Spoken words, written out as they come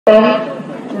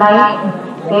10,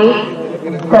 9, 8,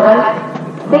 7,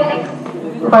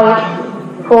 6,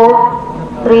 5,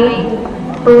 4, 3,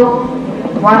 2,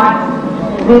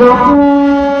 1, 0.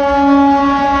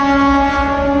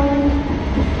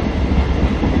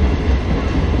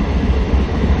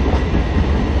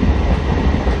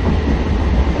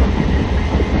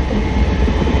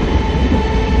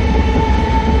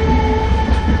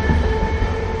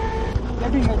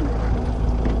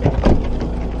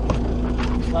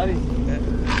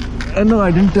 No,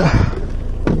 I didn't.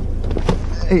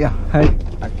 Yeah, hi.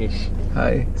 Rakesh.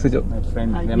 Hi, Sujo. My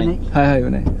friend Vinay. Hi,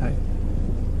 Vinay. Hi.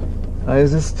 I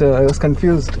was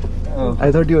confused. Oh.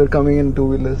 I thought you were coming in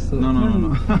two-wheelers. So.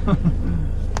 No.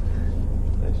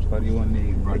 Just for you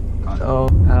only brought car. Oh,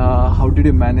 how did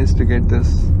you manage to get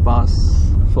this pass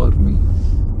for me?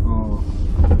 Oh,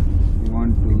 you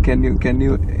want to? Can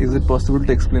you? Is it possible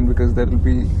to explain, because there will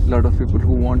be a lot of people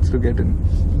who wants to get in.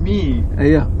 Me?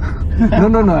 Yeah.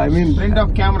 No. I mean. Print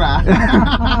of camera.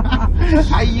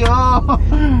 Ayyo!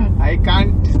 I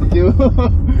can't.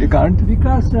 You can't?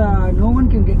 Because no one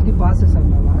can get the passes.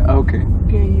 Okay.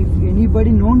 Okay, if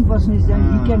anybody known person is there,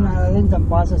 he can arrange the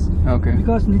passes. Okay.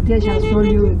 Because Nitesh has told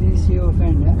you this your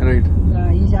friend. Right.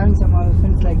 He's having some other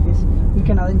friends like this. We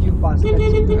can arrange you pass. Right.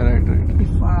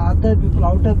 If other people,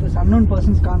 unknown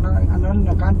persons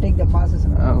can't take the passes.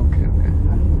 Okay.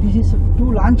 And this is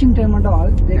too launching time and all.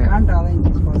 They can't arrange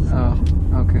these passes.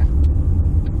 Okay.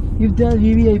 If there are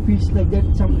VVIPs like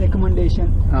that, some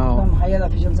recommendation, some higher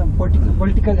officials, some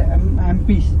political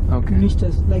MPs,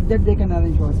 ministers, like that, they can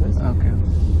arrange passes. Okay.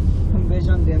 Based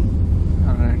on them.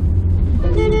 Alright.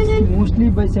 Mostly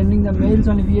by sending the mails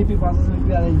on VIP passes will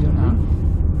be arranged.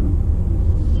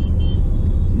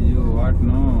 You what?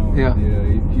 No. Yeah.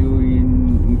 If you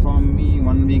inform me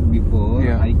 1 week before,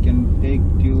 I can take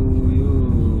you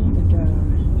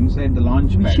inside the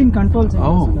launch pad. Machine control center.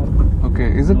 Oh.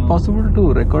 Okay. Is it possible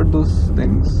to record those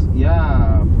things?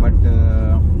 Yeah, but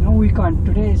no, we can't.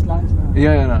 Today is launch now.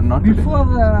 Yeah, not before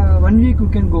today. 1 week we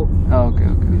can go. Okay.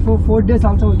 Before 4 days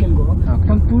also we can go. Okay.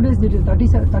 From 2 days,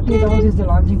 38 hours is the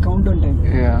launching countdown time.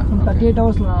 Yeah. From 38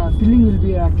 hours, filling will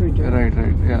be activated. Right.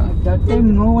 Yeah. At that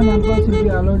time, no one employees will be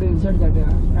allowed inside that.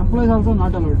 Employees also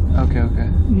not allowed. Okay.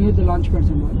 Near the launch pads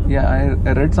and all. Yeah,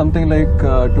 I read something like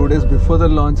 2 days before the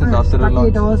launch and after the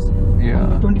launch. 38 hours.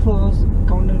 Yeah. 24 hours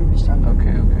countdown will be started.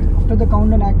 Okay. After the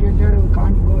countdown activated, we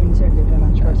can't go inside the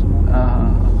launch pads and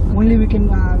all. Only we can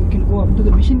go up to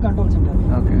the mission control center.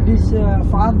 Okay. It is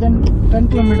far than 10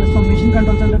 kilometers from mission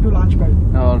control center to launch pad.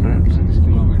 Alright. 6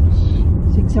 kilometers.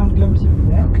 6-7 kilometers will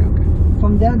be there. Okay.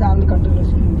 From there, the all controllers.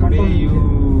 Today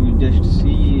you just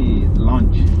see the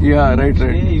launch. Yeah, right.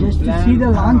 Just to see the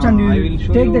launch and you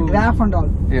take the graph and all.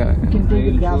 Yeah. You can take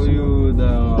the graph. I will show you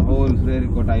the whole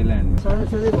Sriharikota island. Sorry.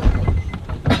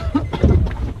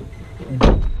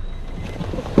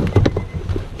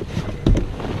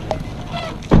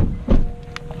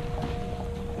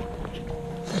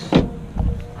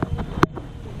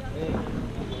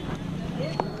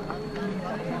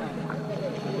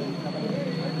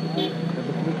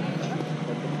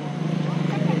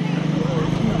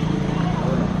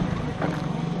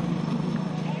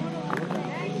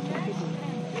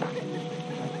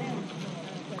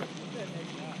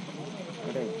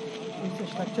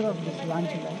 Structure of this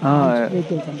launch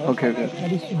vehicles and all. Okay.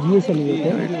 That is GSL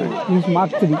vehicle. Right. This is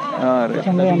Mark 3. Right.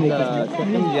 Chandrayaan vehicle.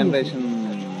 Second generation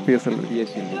PSL.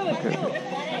 PSL. Okay.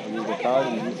 The third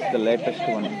is the latest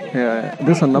one. Yeah.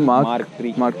 This one, Mark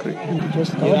 3.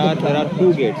 Just There are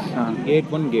 2 gates. Gate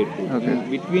 1, gate 2. Okay.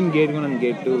 Between gate 1 and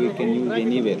gate 2, we can use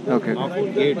anywhere. Okay. After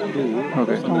gate 2,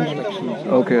 Okay. constructions.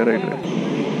 Okay. Right.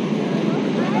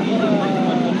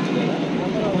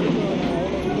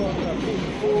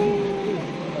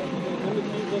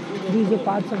 these are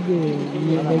parts of the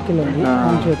vehicle only.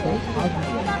 Launch vehicle.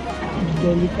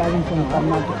 Daily traveling from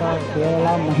Karnataka,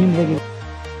 Kerala, Mahindra.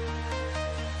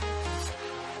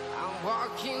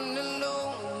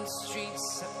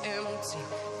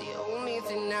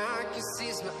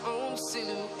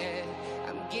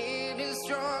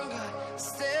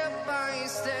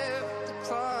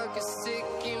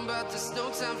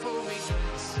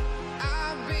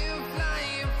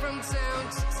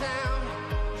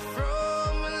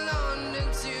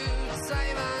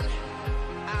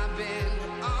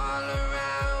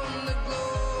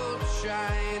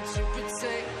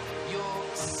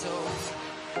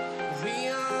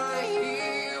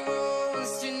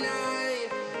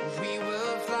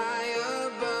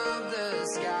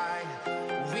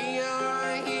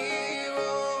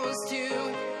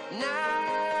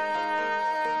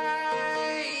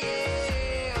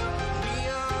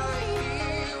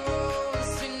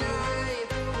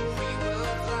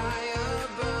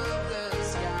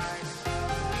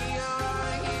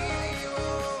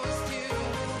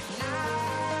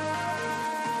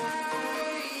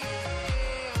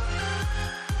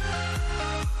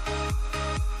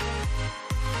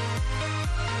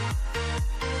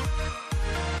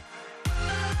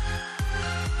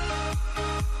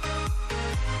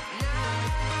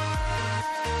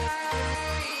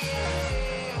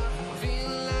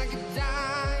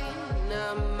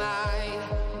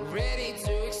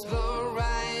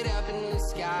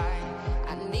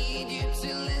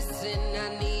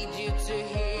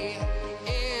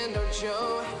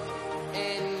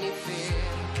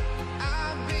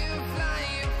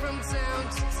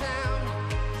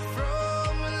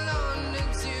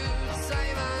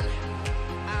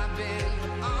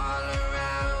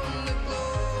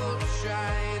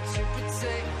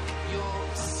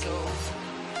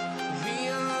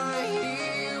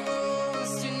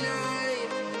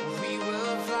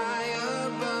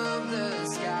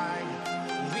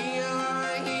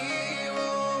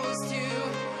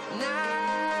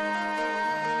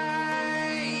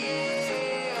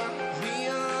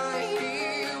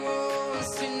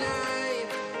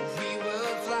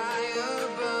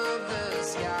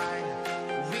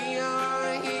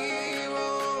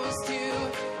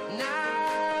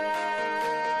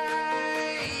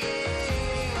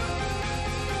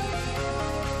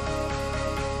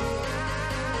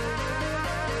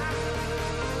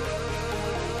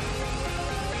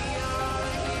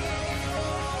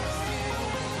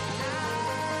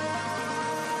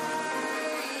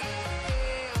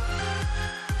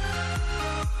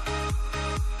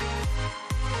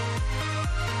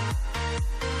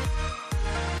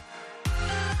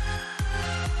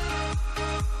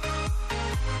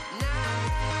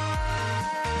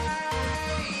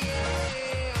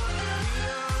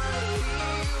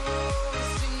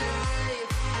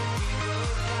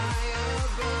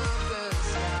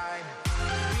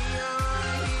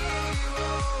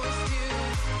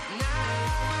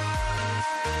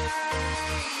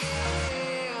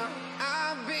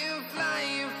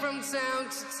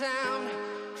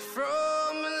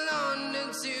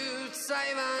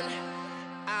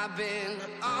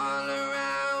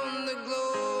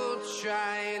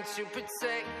 to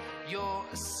protect your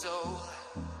soul.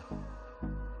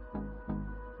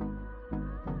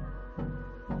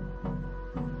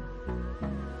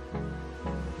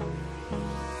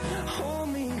 Hold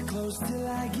me close till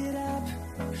I get up.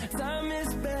 Time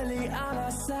is barely on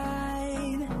our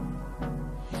side.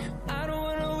 I don't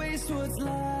wanna waste what's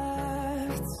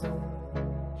left.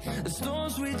 The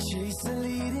storms we chase are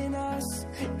leading us,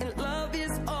 and love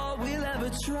is all we'll ever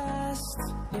trust.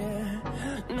 Yeah,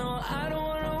 no, I don't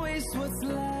wanna waste what's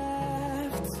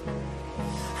left.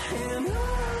 And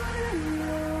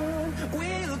on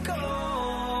we'll go,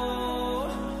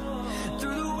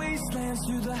 through the wastelands,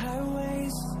 through the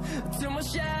highways, till my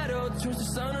shadow turns to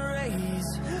sun rays.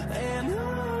 And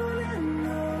on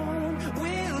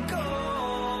we'll go,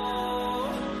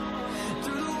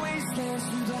 through the wastelands,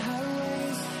 through the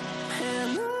highways,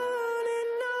 and on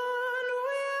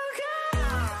we'll go.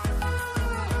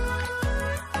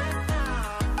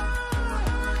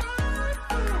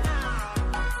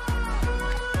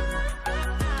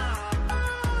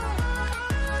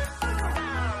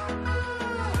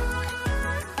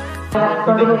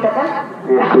 -20 seconds.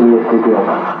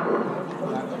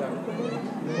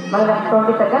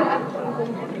 -20 seconds.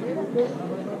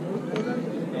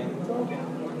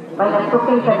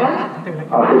 -15 seconds.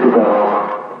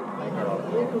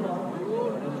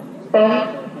 10,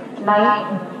 9,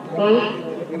 8,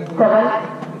 7,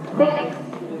 6,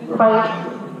 5,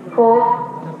 4,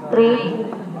 3,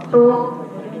 2,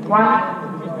 1,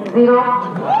 0.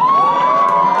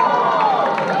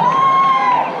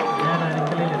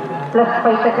 Plus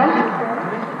 5 seconds.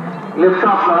 Lift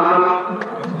off normal.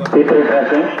 Peter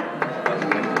tracking.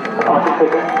 40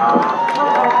 seconds.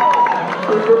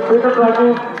 Peter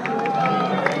tracking.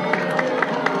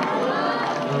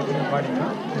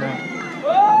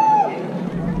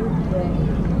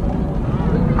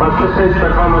 First stage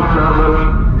performance normal.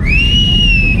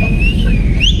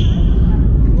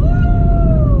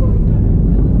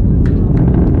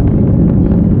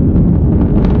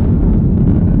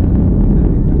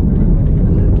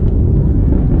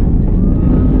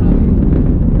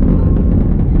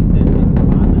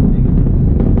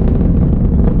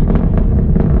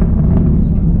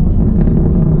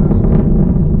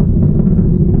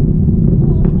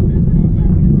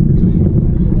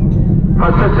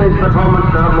 First stage performance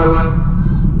normal.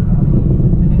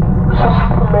 Soft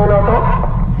main auto.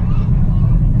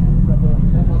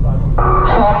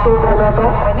 Soft main auto.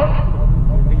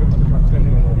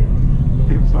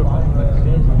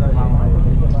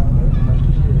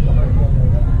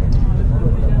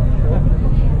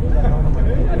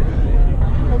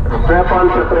 Strap on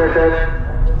separated.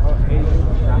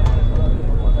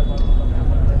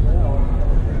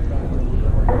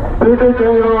 Please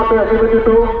change over to activity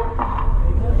 2.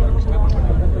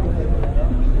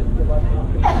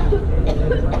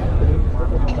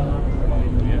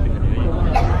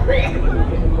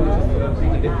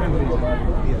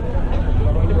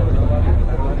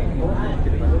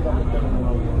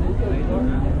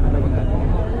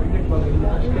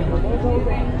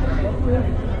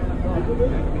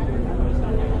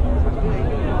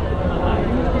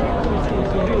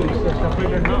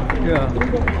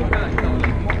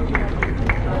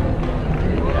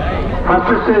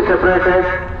 First stage separated,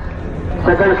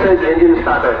 second stage engine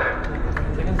started.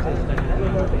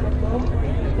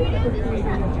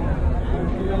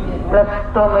 Plus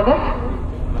 2 minutes.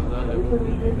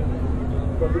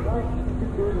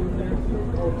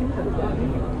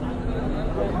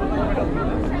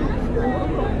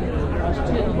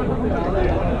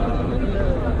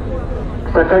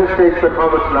 Second stage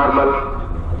performance normal.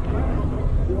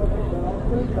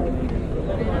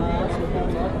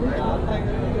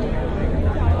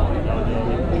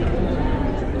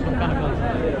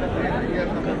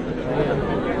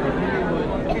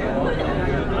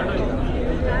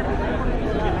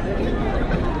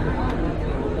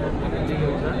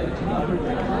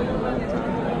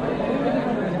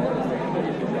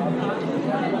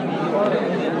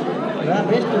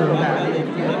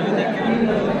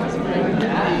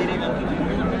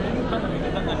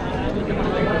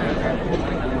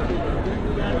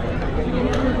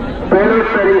 Payload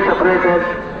fairing separated.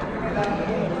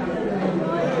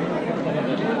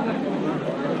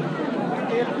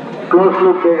 Closed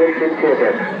loop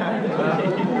initiated.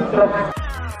 Plus